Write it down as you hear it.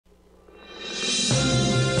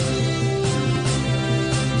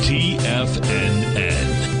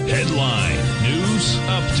TFNN. Headline News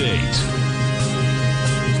Update.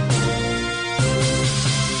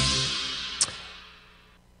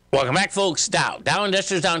 Welcome back, folks. Dow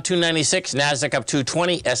Industrials down 296, NASDAQ up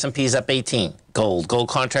 220, S&P's up 18. Gold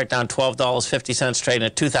contract down $12.50, trading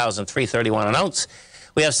at $2,331 an ounce.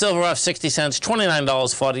 We have silver off 60 cents,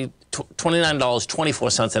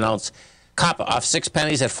 $29.24 an ounce. Copper off 6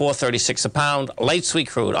 pennies at $4.36 a pound. Light sweet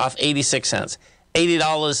crude off 86 cents,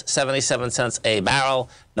 $80.77 a barrel.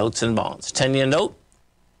 Notes and bonds. 10-year note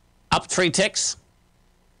up 3 ticks,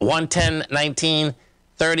 110.19.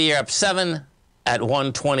 30-year up 7 at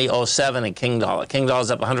 120.07. And King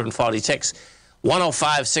dollar's up 140 ticks,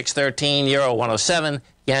 105.613. Euro 107.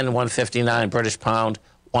 Yen 159. British pound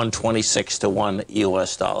 126 to 1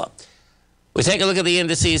 U.S. dollar. We take a look at the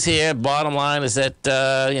indices here. Bottom line is that,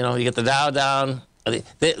 you get the Dow down.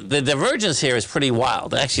 The divergence here is pretty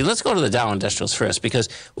wild. Actually, let's go to the Dow Industrials first, because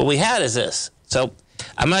what we had is this. So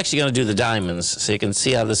I'm actually going to do the diamonds so you can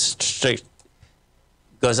see how this straight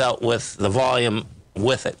goes out with the volume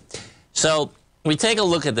with it. So we take a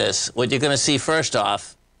look at this. What you're going to see first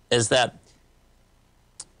off is that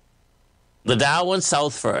the Dow went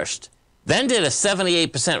south first, then did a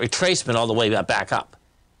 78% retracement all the way back up.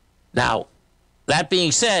 Now, that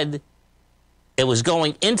being said, it was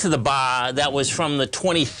going into the bar that was from the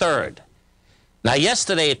 23rd. Now,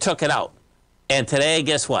 yesterday it took it out. And today,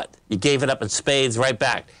 guess what? You gave it up in spades right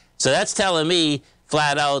back. So that's telling me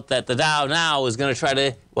flat out that the Dow now is going to try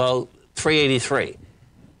to, 383.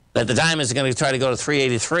 That the diamonds are going to try to go to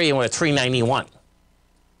 383, and we're at 391.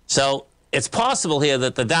 So it's possible here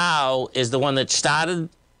that the Dow is the one that started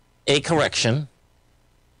a correction,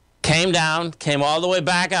 came down, came all the way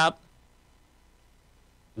back up,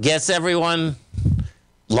 gets everyone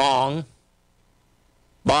long,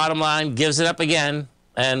 bottom line, gives it up again,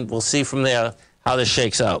 and we'll see from there how this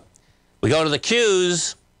shakes out. We go to the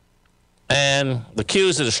Qs, and the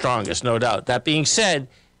Qs are the strongest, no doubt. That being said,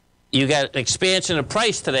 you got an expansion of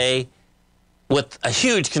price today with a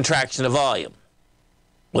huge contraction of volume.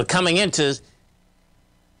 We're coming into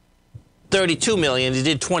 32 million. You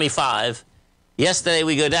did 25. Yesterday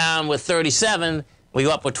we go down with 37. We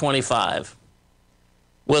go up with 25.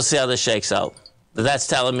 We'll see how this shakes out. But that's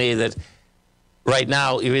telling me that right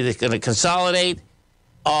now you're either going to consolidate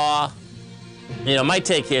or, my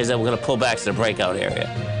take here is that we're going to pull back to the breakout area.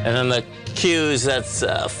 And then the Qs, that's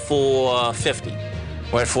 450.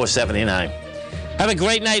 We're at 479. Have a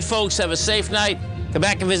great night, folks. Have a safe night. Come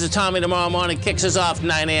back and visit Tommy tomorrow morning. Kicks us off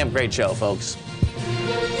 9 a.m. Great show, folks.